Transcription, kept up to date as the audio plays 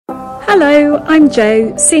Hello, I'm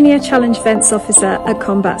Jo, Senior Challenge Events Officer at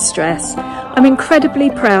Combat Stress. I'm incredibly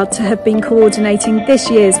proud to have been coordinating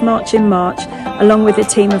this year's March in March along with a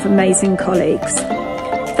team of amazing colleagues.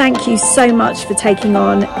 Thank you so much for taking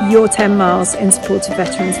on your 10 miles in support of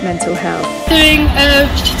veterans' mental health. Doing a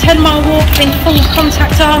 10-mile walk in full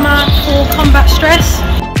contact armour for Combat Stress.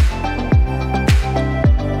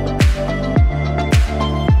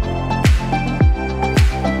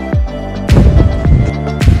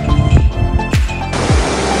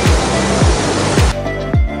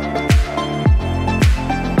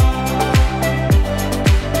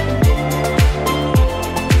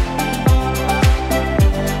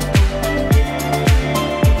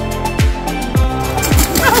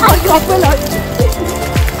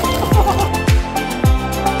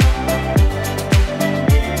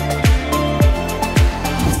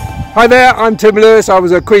 Hi there, I'm Tim Lewis. I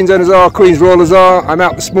was a Queen's NSR, Queen's Royal Hussar. I'm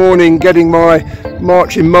out this morning getting my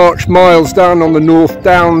March in March miles done on the North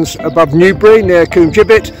Downs above Newbury near Coombe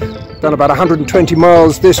Gibbet. Done about 120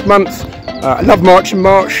 miles this month. I love March in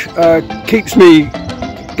March, keeps me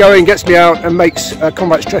going, gets me out and makes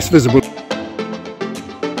Combat Stress visible.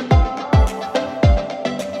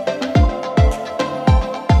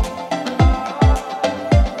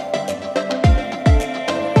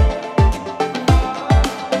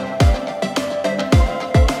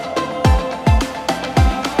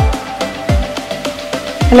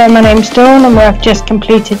 Hello, my name's Dawn and we've just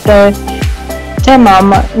completed the 10-mile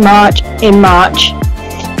march in March.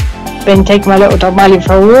 Been taking my little dog Miley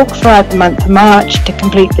for a walk throughout the month of March to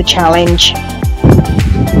complete the challenge.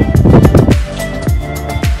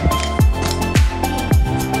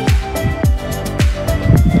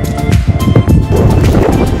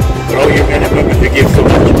 For all you men and women who gave so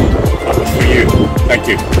much, that was for you. Thank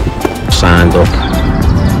you. Signed up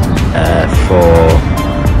for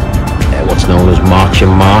what's known as March in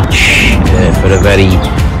March for a very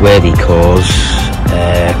worthy cause,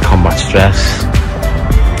 Combat Stress.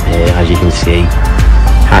 As you can see,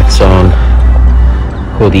 hats on,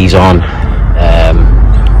 hoodies on,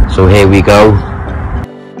 so here we go.